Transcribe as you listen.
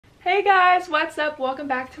Hey guys, what's up? Welcome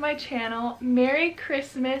back to my channel. Merry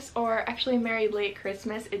Christmas, or actually Merry Late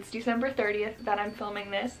Christmas. It's December 30th that I'm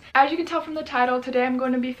filming this. As you can tell from the title, today I'm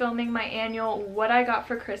going to be filming my annual What I Got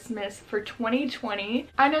for Christmas for 2020.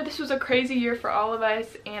 I know this was a crazy year for all of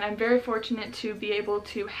us, and I'm very fortunate to be able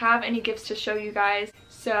to have any gifts to show you guys.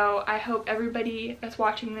 So I hope everybody that's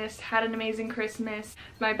watching this had an amazing Christmas.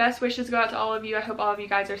 My best wishes go out to all of you. I hope all of you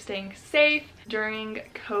guys are staying safe during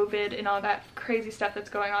COVID and all that crazy stuff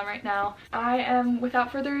that's going on right now. I am,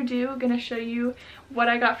 without further ado, gonna show you what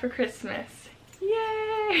I got for Christmas.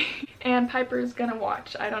 Yay! And Piper's gonna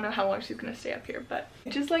watch. I don't know how long she's gonna stay up here, but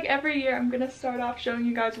just like every year, I'm gonna start off showing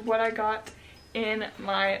you guys what I got in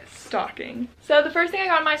my stocking. So the first thing I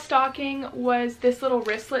got in my stocking was this little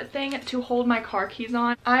wristlet thing to hold my car keys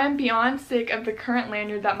on. I am beyond sick of the current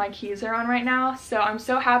lanyard that my keys are on right now, so I'm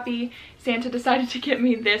so happy Santa decided to get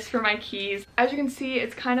me this for my keys. As you can see,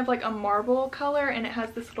 it's kind of like a marble color and it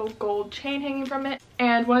has this little gold chain hanging from it.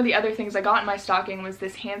 And one of the other things I got in my stocking was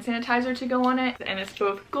this hand sanitizer to go on it, and it's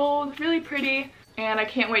both gold, really pretty. And I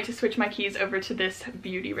can't wait to switch my keys over to this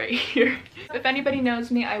beauty right here. If anybody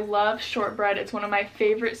knows me, I love shortbread. It's one of my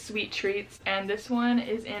favorite sweet treats, and this one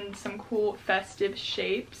is in some cool festive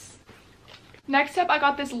shapes. Next up, I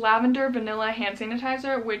got this lavender vanilla hand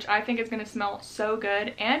sanitizer, which I think is going to smell so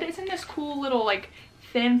good. And it's in this cool little like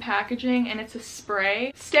thin packaging, and it's a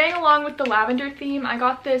spray. Staying along with the lavender theme, I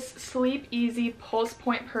got this Sleep Easy Pulse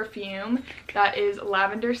Point perfume that is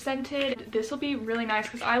lavender scented. This will be really nice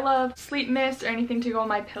because I love sleep mist or anything to go on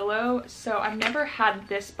my pillow, so I've never had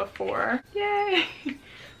this before. Yay!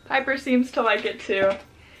 Piper seems to like it too.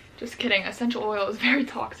 Just kidding, essential oil is very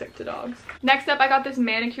toxic to dogs. Next up, I got this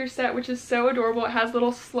manicure set, which is so adorable. It has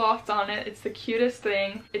little sloths on it. It's the cutest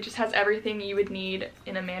thing. It just has everything you would need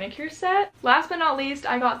in a manicure set. Last but not least,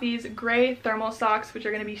 I got these gray thermal socks, which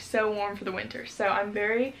are going to be so warm for the winter. So I'm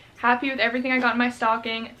very happy with everything I got in my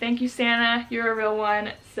stocking. Thank you, Santa. You're a real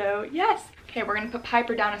one. So yes. Okay, we're gonna put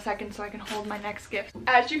Piper down a second so I can hold my next gift.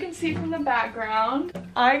 As you can see from the background,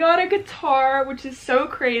 I got a guitar, which is so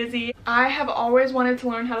crazy. I have always wanted to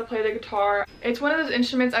learn how to play the guitar. It's one of those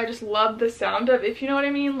instruments I just love the sound of, if you know what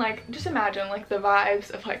I mean. Like, just imagine like the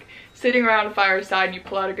vibes of like sitting around a fireside and you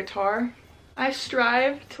pull out a guitar. I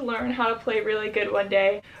strive to learn how to play really good one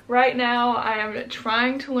day. Right now, I am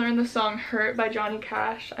trying to learn the song Hurt by Johnny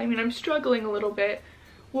Cash. I mean, I'm struggling a little bit.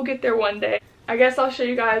 We'll get there one day. I guess I'll show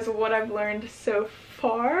you guys what I've learned so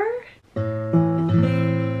far.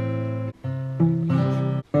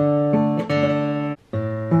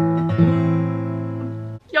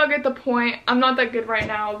 Y'all get the point. I'm not that good right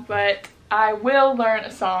now, but I will learn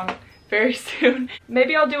a song very soon.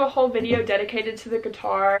 Maybe I'll do a whole video dedicated to the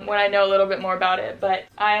guitar when I know a little bit more about it, but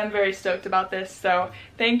I am very stoked about this, so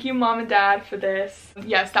thank you Mom and Dad for this.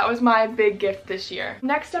 Yes, that was my big gift this year.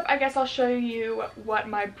 Next up, I guess I'll show you what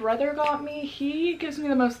my brother got me. He gives me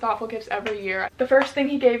the most thoughtful gifts every year. The first thing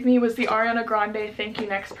he gave me was the Ariana Grande Thank You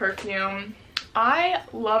Next perfume. I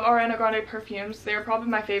love Ariana Grande perfumes. They're probably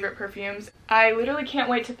my favorite perfumes. I literally can't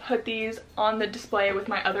wait to put these on the display with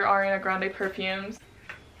my other Ariana Grande perfumes.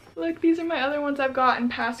 Look, these are my other ones I've got in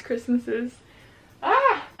past Christmases.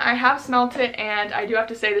 Ah! I have smelt it, and I do have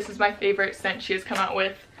to say this is my favorite scent she has come out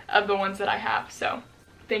with of the ones that I have, so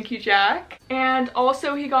thank you, Jack. And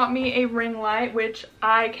also he got me a ring light, which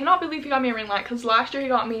I cannot believe he got me a ring light because last year he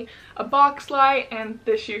got me a box light and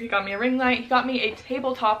this year he got me a ring light. He got me a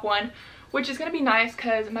tabletop one, which is going to be nice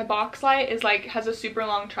because my box light is like has a super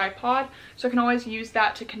long tripod, so I can always use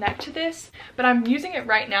that to connect to this. But I'm using it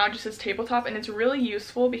right now just as tabletop, and it's really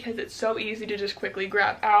useful because it's so easy to just quickly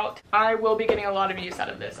grab out. I will be getting a lot of use out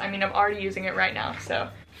of this. I mean, I'm already using it right now, so.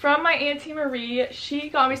 From my Auntie Marie, she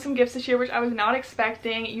got me some gifts this year, which I was not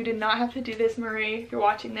expecting. You did not have to do this, Marie, if you're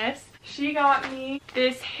watching this. She got me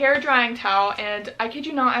this hair drying towel, and I kid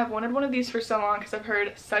you not, I've wanted one of these for so long because I've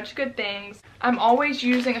heard such good things. I'm always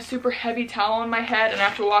using a super heavy towel on my head and I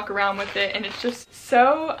have to walk around with it, and it's just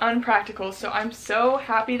so unpractical. So I'm so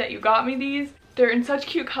happy that you got me these. They're in such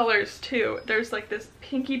cute colors too. There's like this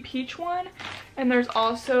pinky peach one, and there's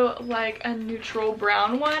also like a neutral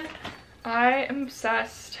brown one. I am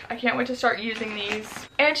obsessed. I can't wait to start using these.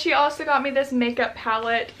 And she also got me this makeup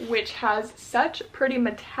palette, which has such pretty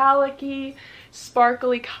metallic-y,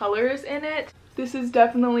 sparkly colors in it. This is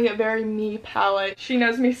definitely a very me palette. She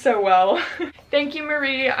knows me so well. Thank you,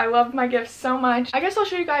 Marie. I love my gifts so much. I guess I'll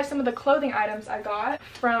show you guys some of the clothing items I got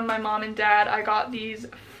from my mom and dad. I got these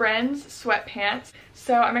Friends sweatpants.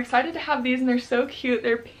 So I'm excited to have these, and they're so cute.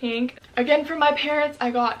 They're pink. Again, from my parents, I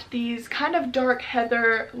got these kind of dark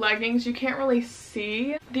heather leggings. You can't really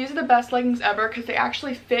see. These are the best leggings ever because they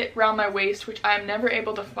actually fit around my waist, which I'm never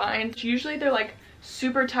able to find. Usually they're like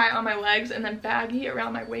super tight on my legs and then baggy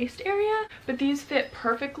around my waist area. But these fit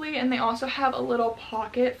perfectly, and they also have a little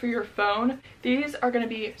pocket for your phone. These are going to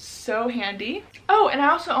be so handy. Oh, and I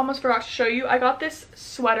also almost forgot to show you, I got this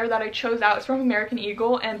sweater that I chose out. It's from American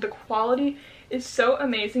Eagle, and the quality is so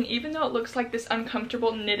amazing. Even though it looks like this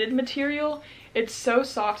uncomfortable knitted material, it's so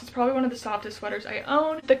soft. It's probably one of the softest sweaters I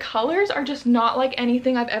own. The colors are just not like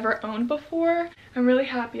anything I've ever owned before. I'm really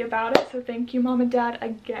happy about it, so thank you, Mom and Dad,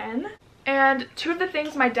 again. And two of the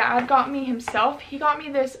things my dad got me himself, he got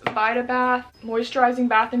me this VitaBath moisturizing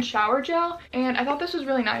bath and shower gel, and I thought this was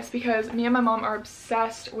really nice because me and my mom are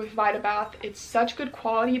obsessed with VitaBath. It's such good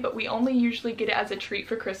quality, but we only usually get it as a treat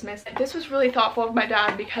for Christmas. This was really thoughtful of my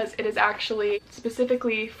dad because it is actually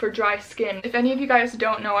specifically for dry skin. If any of you guys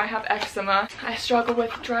don't know, I have eczema. I struggle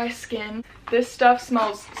with dry skin. This stuff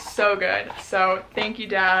smells so good, so thank you,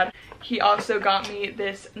 Dad. He also got me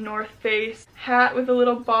this North Face hat with a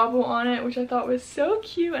little bauble on it, which I thought was so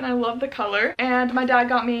cute, and I love the color. And my dad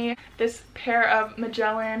got me this pair of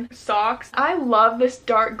Magellan socks. I love this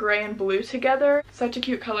dark gray and blue together. Such a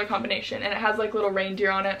cute color combination, and it has like little reindeer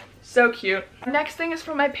on it. So cute. Next thing is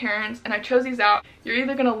from my parents, and I chose these out. You're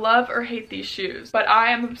either gonna love or hate these shoes, but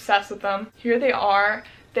I am obsessed with them. Here they are.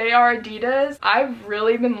 They are Adidas. I've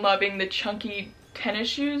really been loving the chunky tennis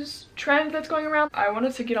shoes trend that's going around. I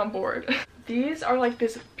wanted to get on board. These are like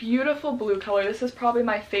this beautiful blue color. This is probably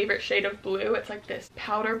my favorite shade of blue. It's like this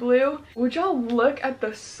powder blue. Would y'all look at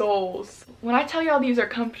the soles? When I tell y'all these are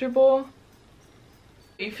comfortable,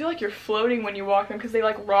 you feel like you're floating when you walk them because they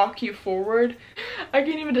like rock you forward. I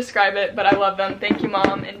can't even describe it, but I love them. Thank you,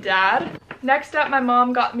 Mom and Dad. Next up, my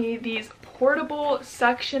mom got me these portable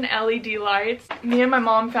suction LED lights. Me and my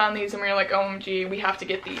mom found these and we were like, OMG, we have to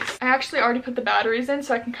get these. I actually already put the batteries in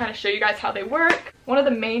so I can kind of show you guys how they work. One of the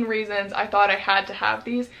main reasons I thought I had to have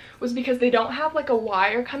these was because they don't have like a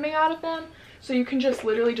wire coming out of them. So you can just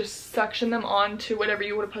literally just suction them onto whatever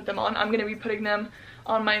you want to put them on. I'm going to be putting them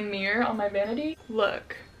on my mirror, on my vanity.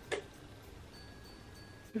 Look.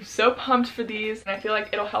 I'm so pumped for these, and I feel like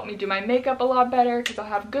it'll help me do my makeup a lot better because I'll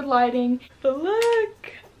have good lighting. But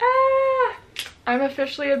look! Ah! I'm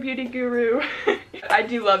officially a beauty guru. I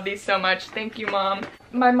do love these so much. Thank you, Mom.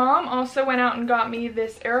 My mom also went out and got me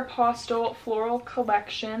this Aeropostale floral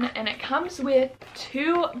collection, and it comes with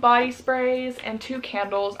 2 body sprays and 2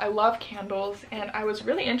 candles. I love candles, and I was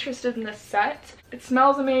really interested in this set. It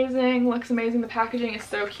smells amazing, looks amazing. The packaging is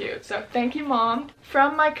so cute. So thank you, Mom.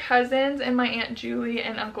 From my cousins and my Aunt Julie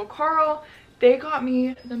and Uncle Carl, they got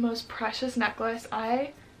me the most precious necklace.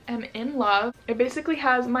 I am in love. It basically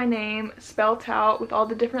has my name spelt out with all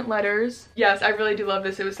the different letters. Yes, I really do love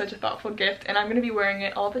this. It was such a thoughtful gift, and I'm going to be wearing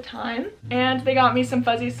it all the time. And they got me some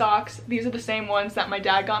fuzzy socks. These are the same ones that my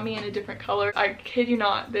dad got me in a different color. I kid you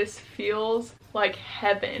not, this feels like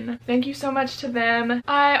heaven. Thank you so much to them.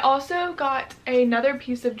 I also got another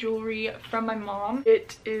piece of jewelry from my mom.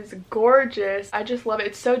 It is gorgeous. I just love it.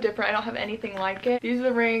 It's so different. I don't have anything like it. These are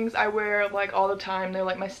the rings I wear like all the time. They're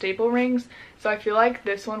like my staple rings. So I feel like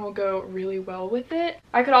this one will go really well with it.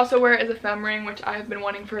 I could also wear it as a thumb ring, which I have been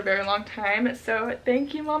wanting for a very long time. So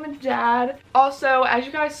thank you, Mom and Dad. Also, as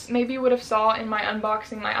you guys maybe would have saw in my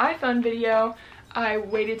unboxing my iPhone video, I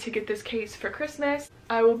waited to get this case for Christmas.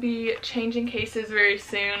 I will be changing cases very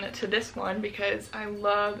soon to this one because I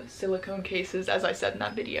love silicone cases, as I said in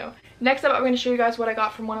that video. Next up, I'm going to show you guys what I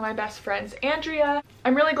got from one of my best friends, Andrea.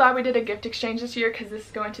 I'm really glad we did a gift exchange this year because this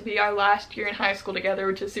is going to be our last year in high school together,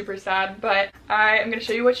 which is super sad, but I am going to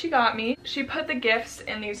show you what she got me. She put the gifts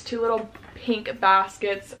in these 2 little pink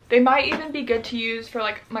baskets. They might even be good to use for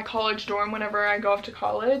like my college dorm whenever I go off to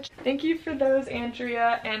college. Thank you for those,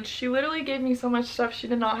 Andrea. And she literally gave me so much stuff. She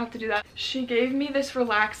did not have to do that. She gave me this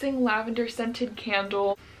relaxing lavender scented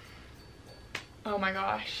candle. Oh my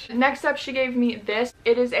gosh. Next up, she gave me this.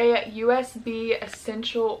 It is a USB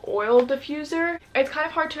essential oil diffuser. It's kind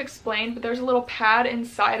of hard to explain, but there's a little pad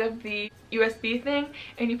inside of the USB thing,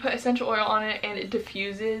 and you put essential oil on it and it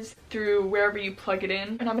diffuses through wherever you plug it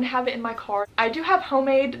in. And I'm gonna have it in my car. I do have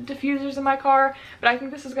homemade diffusers in my car, but I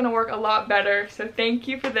think this is gonna work a lot better, so thank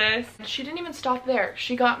you for this. She didn't even stop there.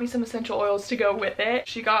 She got me some essential oils to go with it.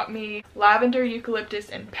 She got me lavender, eucalyptus,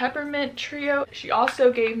 and peppermint trio. She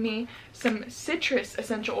also gave me some citrus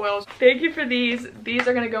essential oils. Thank you for these. These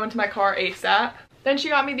are gonna go into my car ASAP. Then she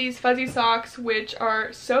got me these fuzzy socks, which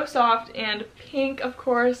are so soft, and pink, of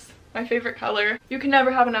course, my favorite color. You can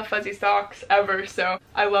never have enough fuzzy socks ever, so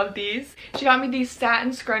I love these. She got me these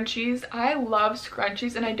satin scrunchies. I love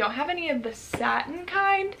scrunchies, and I don't have any of the satin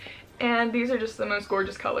kind, and these are just the most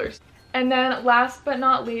gorgeous colors. And then last but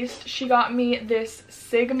not least, she got me this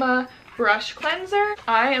Sigma brush cleanser.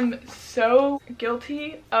 I am so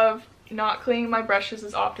guilty of not cleaning my brushes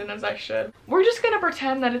as often as I should. We're just gonna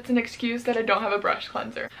pretend that it's an excuse that I don't have a brush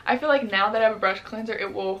cleanser. I feel like now that I have a brush cleanser,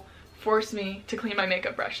 it will force me to clean my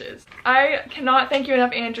makeup brushes. I cannot thank you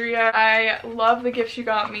enough, Andrea. I love the gifts you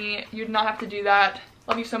got me. You did not have to do that.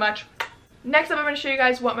 Love you so much. Next up, I'm going to show you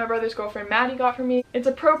guys what my brother's girlfriend Maddie got for me. It's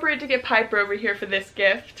appropriate to get Piper over here for this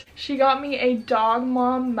gift. She got me a dog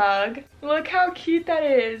mom mug. Look how cute that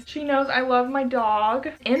is. She knows I love my dog.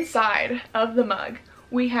 Inside of the mug,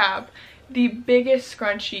 we have the biggest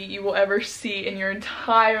scrunchie you will ever see in your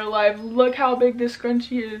entire life. Look how big this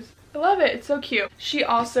scrunchie is. I love it. It's so cute. She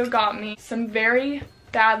also got me some very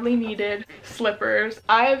badly needed slippers.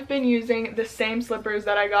 I've been using the same slippers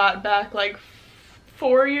that I got back like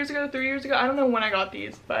 4 years ago, 3 years ago. I don't know when I got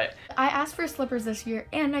these, but I asked for slippers this year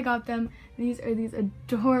and I got them. These are these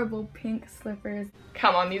adorable pink slippers.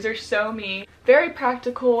 Come on, these are so me. Very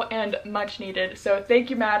practical and much needed. So thank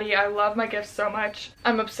you, Maddie. I love my gifts so much.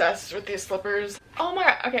 I'm obsessed with these slippers. Oh my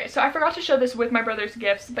god. Okay, so I forgot to show this with my brother's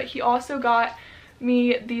gifts, but he also got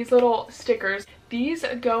me these little stickers. These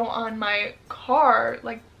go on my car,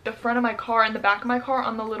 like the front of my car and the back of my car,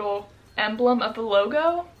 on the little emblem of the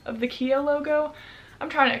logo, of the Kia logo. I'm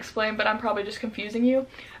trying to explain, but I'm probably just confusing you.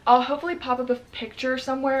 I'll hopefully pop up a picture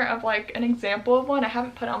somewhere of like an example of one. I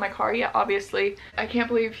haven't put it on my car yet, obviously. I can't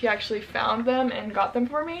believe he actually found them and got them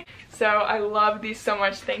for me. So I love these so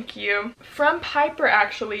much, thank you. From Piper,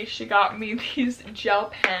 actually, she got me these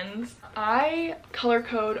gel pens. I color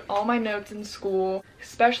code all my notes in school,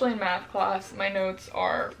 especially in math class. My notes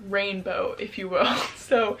are rainbow, if you will.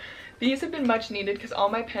 So these have been much needed because all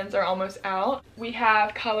my pens are almost out. We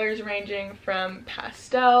have colors ranging from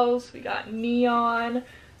pastels, we got neon,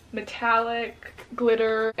 metallic,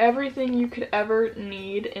 glitter, everything you could ever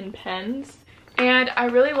need in pens. And I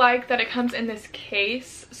really like that it comes in this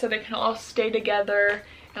case so they can all stay together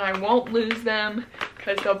and I won't lose them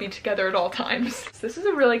because they'll be together at all times. So this is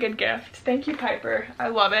a really good gift. Thank you, Piper. I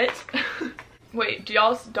love it. Wait, do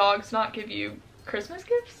y'all's dogs not give you Christmas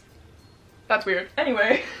gifts? That's weird.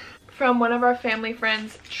 Anyway. From one of our family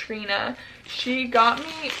friends, Trina. She got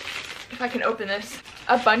me, if I can open this,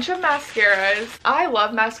 a bunch of mascaras. I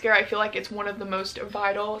love mascara. I feel like it's one of the most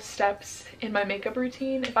vital steps in my makeup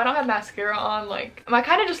routine. If I don't have mascara on, like, I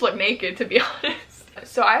kind of just look naked, to be honest.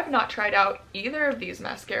 So I have not tried out either of these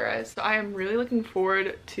mascaras. So I am really looking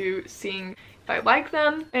forward to seeing if I like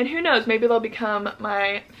them, and who knows, maybe they'll become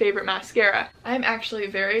my favorite mascara. I'm actually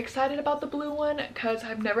very excited about the blue one because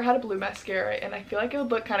I've never had a blue mascara and I feel like it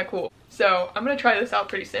would look kind of cool. So I'm gonna try this out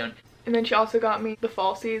pretty soon. And then she also got me the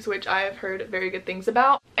falsies, which I have heard very good things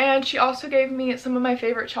about. And she also gave me some of my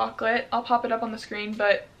favorite chocolate. I'll pop it up on the screen,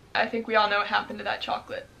 but I think we all know what happened to that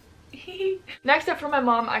chocolate. Next up, from my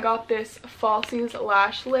mom, I got this Falsies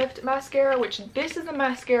Lash Lift mascara, which this is a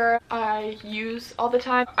mascara I use all the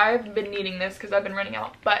time. I've been needing this because I've been running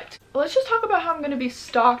out. But let's just talk about how I'm going to be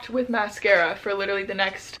stocked with mascara for literally the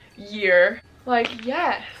next year. Like,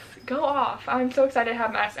 yes, go off. I'm so excited to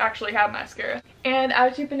have actually have mascara. And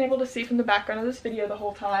as you've been able to see from the background of this video the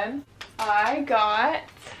whole time, I got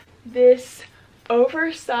this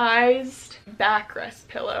oversized backrest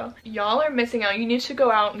pillow. Y'all are missing out. You need to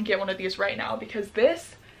go out and get one of these right now because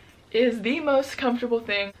this is the most comfortable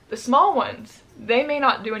thing. The small ones, they may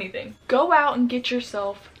not do anything. Go out and get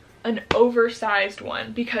yourself an oversized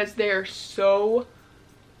one because they're so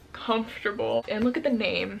comfortable. And look at the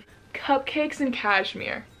name, Cupcakes and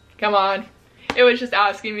Cashmere. Come on. It was just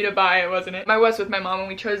asking me to buy it, wasn't it? I was with my mom when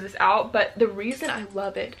we chose this out, but the reason I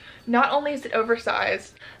love it, not only is it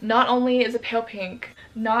oversized, not only is it pale pink,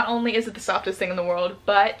 not only is it the softest thing in the world,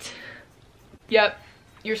 but, yep,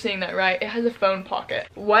 you're seeing that right, it has a phone pocket.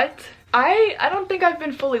 What? I don't think I've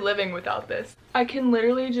been fully living without this. I can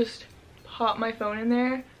literally just pop my phone in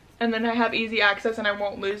there, and then I have easy access and I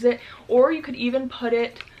won't lose it. Or you could even put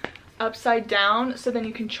it upside down so then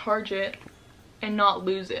you can charge it and not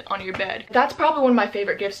lose it on your bed. That's probably one of my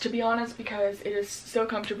favorite gifts, to be honest, because it is so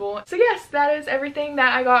comfortable. So yes, that is everything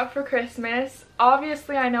that I got for Christmas.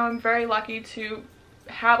 Obviously, I know I'm very lucky to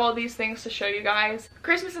have all these things to show you guys.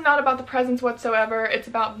 Christmas is not about the presents whatsoever. It's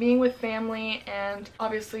about being with family, and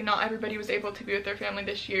obviously not everybody was able to be with their family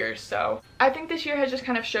this year. So I think this year has just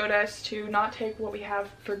kind of showed us to not take what we have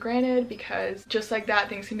for granted, because just like that,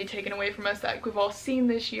 things can be taken away from us that we've all seen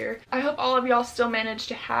this year. I hope all of y'all still managed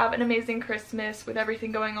to have an amazing Christmas with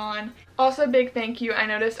everything going on. Also, big thank you. I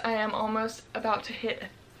noticed I am almost about to hit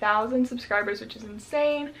 1,000 subscribers, which is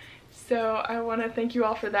insane. So I want to thank you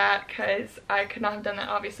all for that because I could not have done that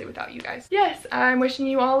obviously without you guys. Yes, I'm wishing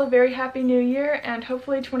you all a very happy new year, and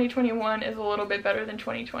hopefully 2021 is a little bit better than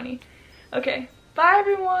 2020. Okay, bye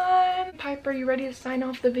everyone! Piper, you ready to sign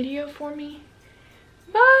off the video for me?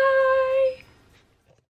 Bye!